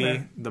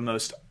probably the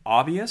most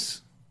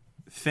obvious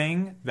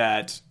thing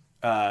that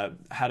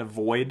had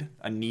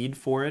a need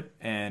for it,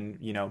 and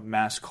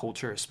mass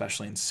culture,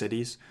 especially in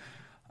cities,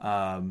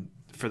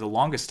 for the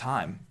longest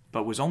time,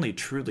 but was only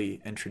truly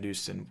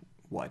introduced in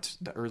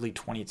the early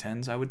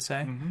 2010s, I would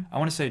say. Mm-hmm. I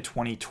want to say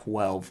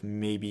 2012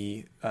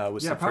 maybe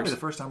was the probably the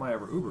first time I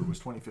ever Ubered was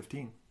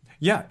 2015.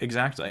 Yeah,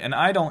 exactly. And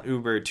I don't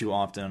Uber too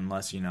often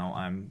unless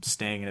I'm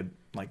staying in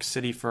a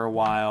city for a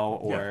while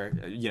or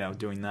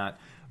doing that.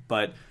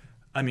 But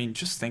I mean,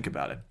 just think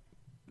about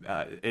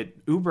it.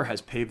 Uber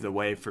has paved the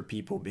way for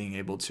people being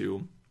able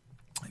to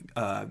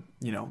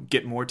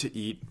get more to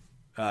eat,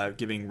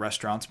 giving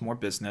restaurants more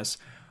business,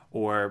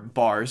 or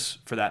bars,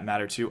 for that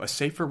matter, too, a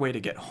safer way to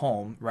get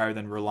home rather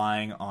than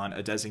relying on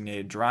a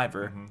designated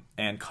driver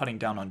and cutting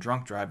down on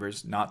drunk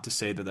drivers. Not to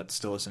say that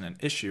still isn't an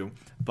issue,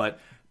 but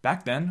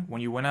back then,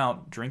 when you went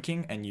out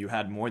drinking and you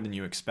had more than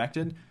you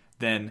expected,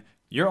 then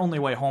your only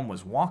way home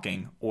was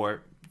walking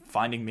or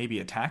finding maybe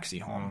a taxi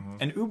home. Mm-hmm.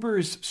 And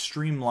Uber's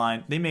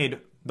streamlined, they made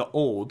the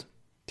old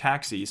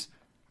taxis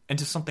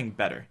into something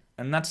better.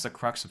 And that's the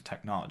crux of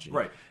technology.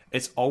 Right.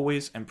 It's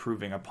always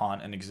improving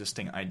upon an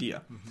existing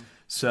idea. Mm-hmm.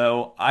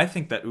 So I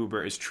think that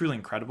Uber is truly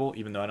incredible,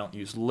 even though I don't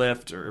use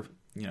Lyft or,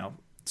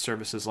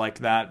 services like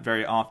that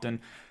very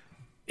often.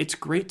 It's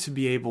great to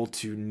be able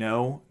to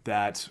know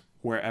that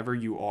wherever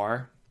you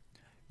are,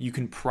 you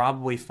can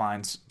probably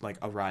find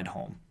a ride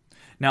home.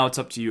 Now it's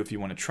up to you if you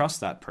want to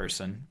trust that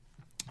person.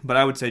 But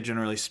I would say,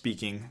 generally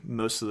speaking,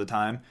 most of the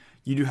time,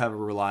 you do have a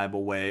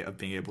reliable way of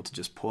being able to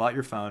just pull out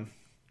your phone,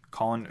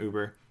 call an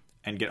Uber,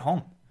 and get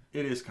home.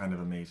 It is kind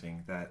of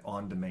amazing that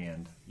on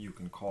demand you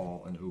can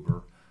call an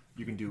Uber.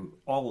 You can do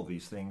all of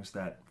these things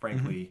that,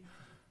 frankly,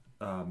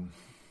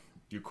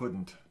 you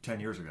couldn't 10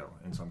 years ago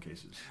in some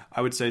cases.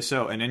 I would say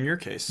so. And in your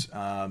case,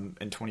 in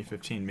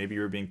 2015, maybe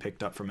you were being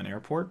picked up from an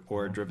airport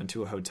or driven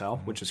to a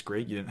hotel, which is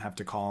great. You didn't have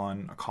to call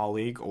on a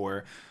colleague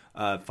or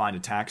find a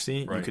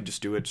taxi. Right. You could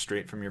just do it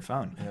straight from your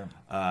phone.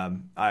 Yeah.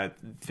 I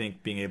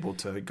think being able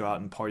to go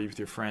out and party with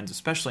your friends,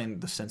 especially in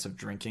the sense of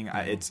drinking,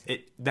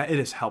 it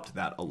has helped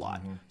that a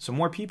lot. Mm-hmm. So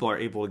more people are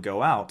able to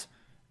go out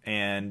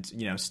and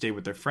stay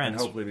with their friends,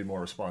 and hopefully be more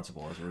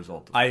responsible as a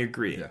result of I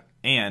agree. Yeah.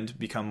 And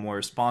become more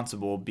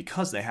responsible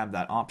because they have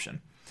that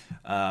option.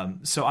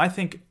 So I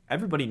think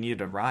everybody needed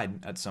a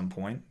ride at some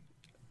point.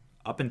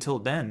 Up until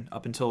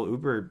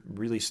Uber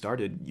really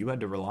started, you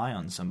had to rely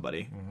on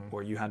somebody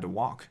or you had to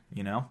walk,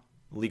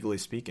 legally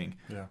speaking.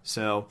 Yeah.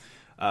 So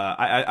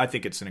I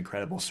think it's an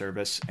incredible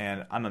service,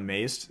 and I'm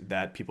amazed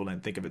that people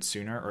didn't think of it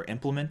sooner or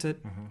implement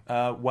it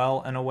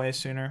well in a way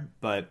sooner,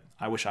 but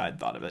I wish I had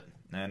thought of it,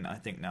 and I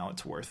think now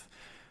it's worth,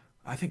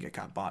 I think it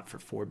got bought for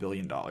 $4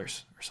 billion or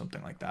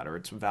something like that, or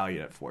it's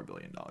valued at $4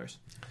 billion.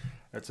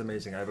 That's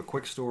amazing. I have a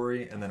quick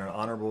story and then an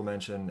honorable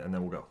mention, and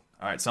then we'll go.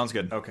 All right, sounds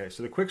good. Okay,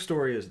 so the quick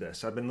story is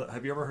this. Have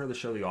you ever heard of the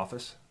show The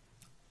Office?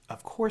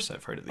 Of course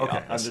I've heard of The Office.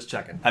 Okay, I'm just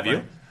checking. Have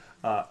you?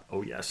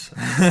 Oh, yes.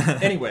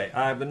 Anyway,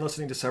 I've been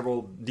listening to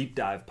several deep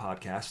dive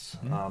podcasts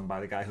by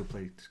the guy who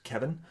played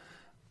Kevin.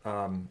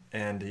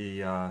 And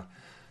he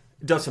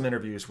does some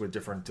interviews with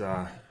different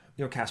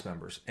cast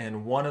members.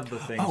 And one of the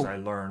things I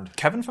learned...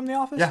 Kevin from The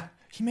Office? Yeah.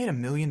 He made $1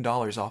 million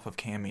off of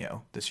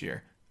Cameo this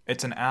year.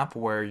 It's an app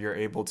where you're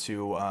able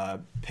to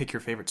pick your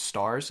favorite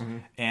stars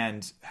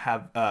and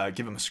have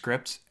give them a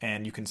script,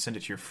 and you can send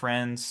it to your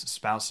friends,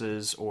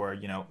 spouses, or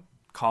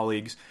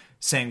colleagues,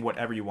 saying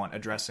whatever you want,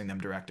 addressing them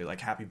directly, like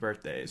happy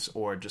birthdays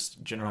or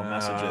just general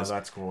messages.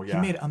 That's cool. Yeah,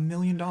 he made $1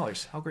 million. How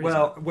great is that?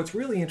 Well, what's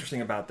really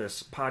interesting about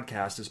this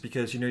podcast is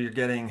because you're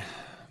getting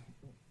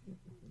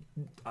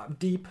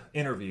deep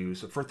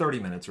interviews for 30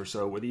 minutes or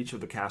so with each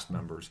of the cast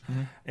members.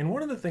 And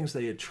one of the things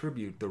they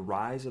attribute the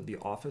rise of The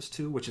Office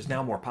to, which is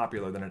now more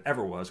popular than it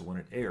ever was when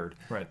it aired,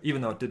 right,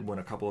 even though it did win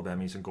a couple of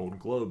Emmys and Golden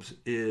Globes,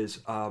 is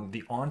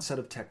the onset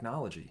of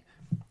technology.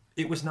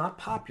 It was not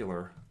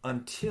popular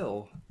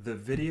until the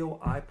video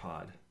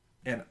iPod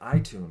and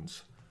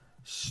iTunes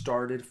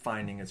started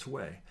finding its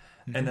way.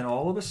 And then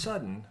all of a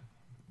sudden,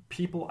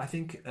 people, I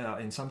think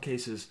in some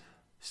cases,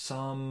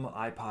 some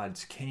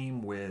iPods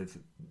came with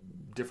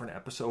different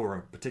episode or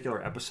a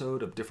particular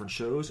episode of different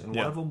shows, and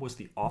one of them was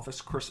the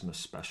Office Christmas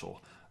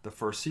special, the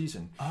first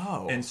season.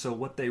 Oh. And so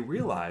what they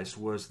realized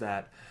was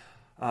that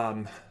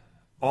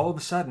all of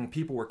a sudden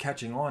people were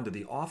catching on to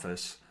The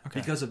Office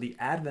because of the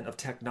advent of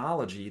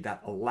technology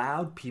that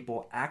allowed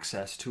people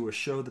access to a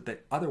show that they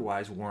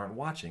otherwise weren't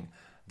watching.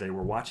 They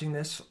were watching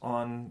this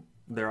on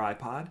their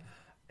iPod,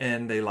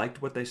 and they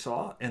liked what they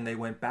saw, and they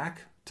went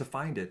back to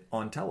find it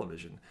on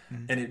television.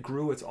 And it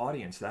grew its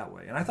audience that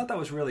way. And I thought that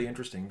was really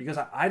interesting because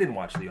I didn't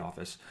watch The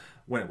Office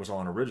when it was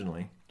on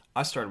originally.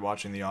 I started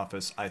watching The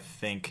Office, I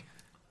think,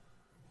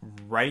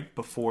 right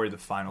before the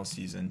final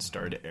season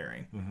started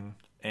airing.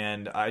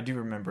 And I do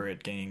remember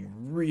it gaining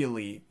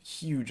really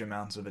huge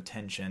amounts of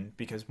attention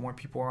because more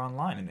people were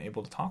online and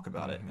able to talk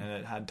about it, and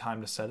it had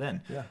time to set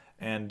in. Yeah.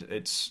 And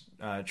it's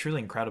truly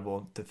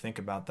incredible to think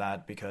about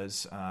that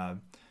because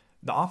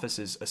The Office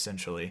is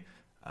essentially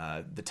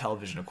the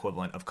television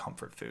equivalent of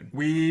comfort food.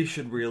 We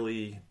should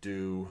really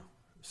do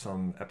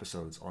some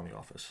episodes on The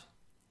Office.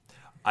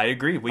 I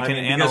agree. We can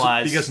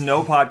analyze because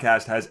no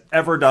podcast has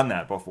ever done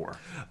that before.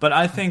 But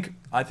I think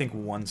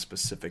one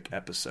specific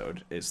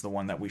episode is the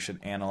one that we should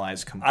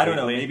analyze completely. I don't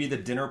know. Maybe the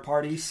Dinner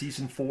Party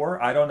season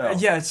 4. I don't know.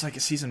 Yeah, it's like a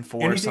season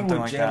 4 Anything or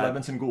something with like Jan that.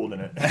 Levinson Gould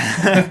in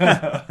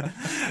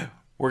it.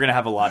 We're gonna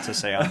have a lot to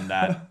say on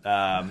that.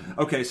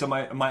 Okay, so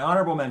my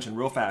honorable mention,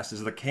 real fast,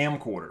 is the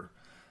camcorder.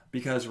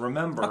 Because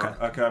remember,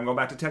 okay, I'm going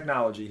back to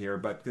technology here,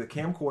 but the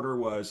camcorder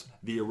was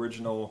the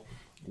original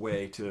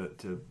way to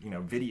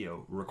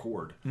video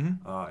record. And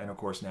of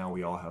course now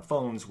we all have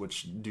phones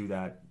which do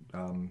that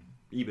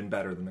even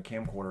better than the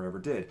camcorder ever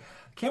did.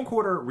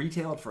 Camcorder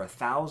retailed for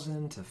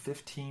 $1,000 to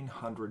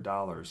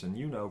 $1,500,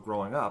 and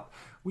growing up,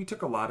 we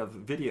took a lot of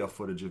video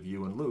footage of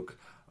you and Luke,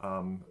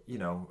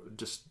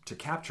 just to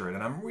capture it,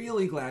 and I'm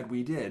really glad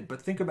we did.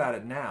 But think about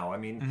it now. I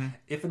mean,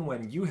 if and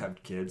when you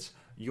have kids,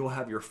 you'll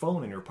have your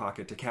phone in your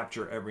pocket to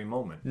capture every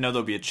moment. No,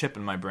 there'll be a chip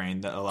in my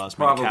brain that allows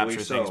me to capture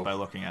things by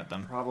looking at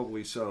them.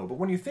 Probably so. But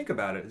when you think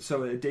about it,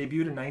 so it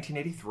debuted in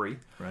 1983.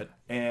 Right.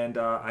 And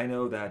I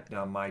know that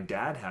my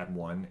dad had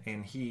one,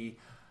 and he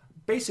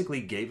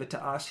basically gave it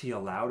to us. He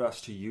allowed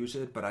us to use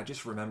it, but I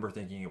just remember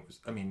thinking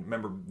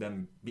remember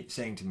them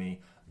saying to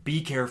me,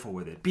 be careful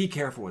with it. Be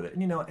careful with it.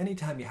 And,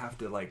 anytime you have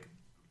to,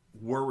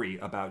 worry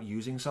about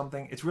using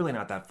something, it's really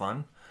not that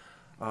fun.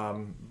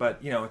 But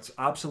it's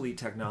obsolete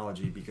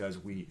technology because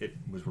it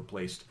was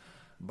replaced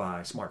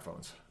by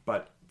smartphones.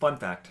 But fun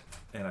fact,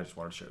 and I just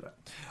wanted to share that.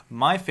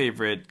 My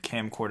favorite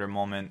camcorder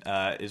moment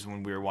is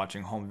when we were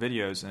watching home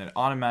videos and it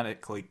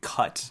automatically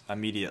cut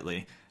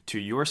immediately to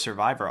your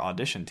Survivor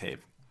audition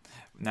tape.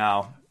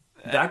 Now,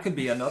 that could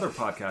be another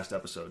podcast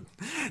episode.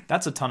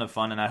 That's a ton of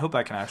fun, and I hope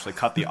I can actually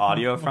cut the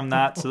audio from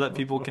that so that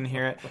people can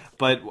hear it.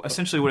 But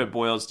essentially what it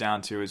boils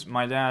down to is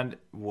my dad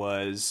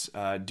was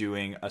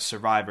doing a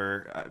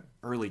Survivor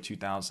early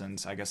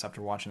 2000s, I guess,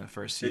 after watching the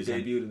first season.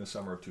 It debuted in the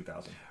summer of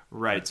 2000.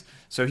 Right.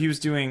 So he was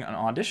doing an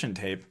audition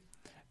tape,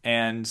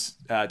 and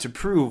to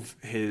prove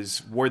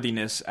his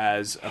worthiness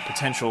as a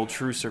potential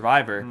true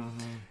survivor,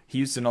 he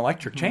used an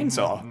electric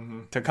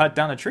chainsaw to cut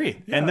down a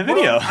tree in the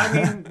video.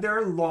 Well, there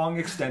are long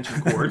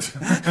extension cords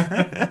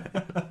that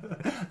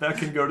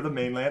can go to the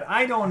mainland.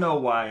 I don't know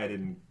why I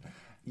didn't.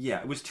 Yeah,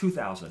 it was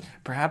 2000.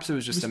 Perhaps it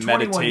was just a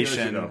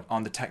meditation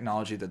on the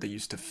technology that they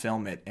used to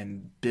film it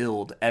and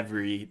build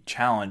every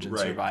challenge in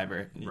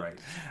Survivor. Right.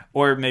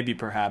 Or maybe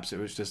perhaps it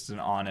was just an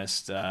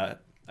honest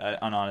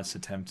an honest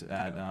attempt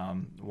at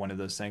one of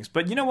those things.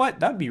 But you know what?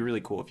 That would be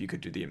really cool if you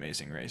could do the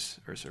Amazing Race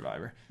or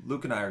Survivor.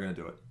 Luke and I are going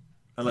to do it.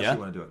 Unless you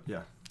want to do it.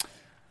 Yeah.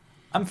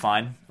 I'm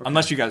fine. Okay.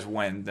 Unless you guys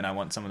win, then I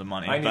want some of the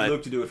money. I need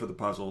Luke to do it for the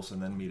puzzles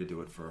and then me to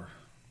do it for...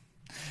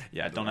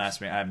 Yeah, don't ask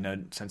me. I have no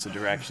sense of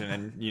direction,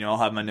 and I'll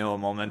have my Noah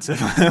moments if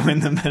I'm in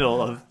the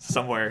middle of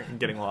somewhere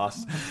and getting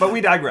lost. But we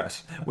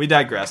digress.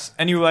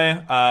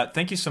 Anyway,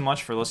 thank you so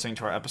much for listening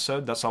to our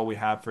episode. That's all we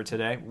have for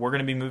today. We're going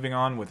to be moving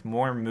on with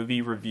more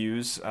movie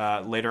reviews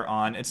later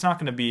on. It's not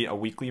going to be a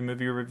weekly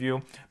movie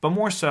review, but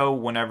more so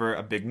whenever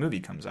a big movie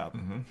comes out.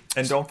 Mm-hmm.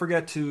 And don't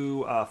forget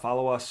to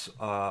follow us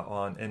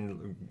on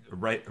and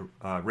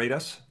rate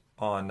us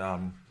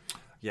on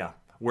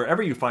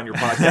wherever you find your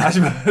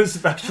podcast,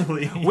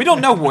 especially... We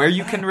don't know where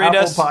you can rate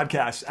us.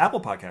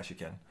 Apple Podcasts you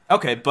can.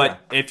 Okay,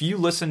 but if you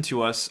listen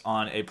to us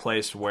on a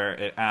place where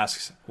it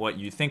asks what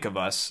you think of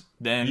us,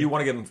 then... You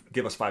want to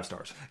give us 5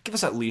 stars. Give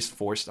us at least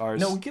 4 stars.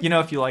 No,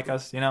 if you like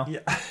us, Yeah.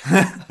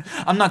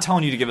 I'm not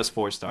telling you to give us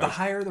 4 stars. The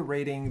higher the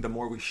rating, the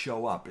more we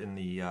show up in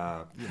the...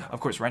 Of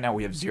course, right now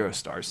we have 0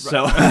 stars.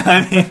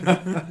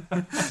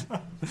 Right.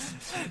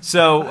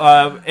 So,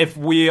 I mean... if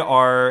we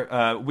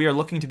are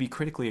looking to be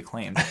critically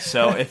acclaimed.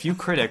 So if you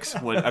critics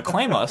would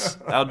acclaim us,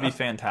 that would be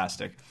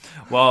fantastic.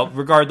 Well,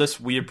 regardless,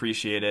 we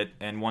appreciate it.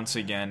 And once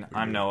again,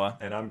 I'm Noah.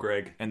 And I'm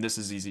Greg. And this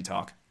is Easy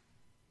Talk.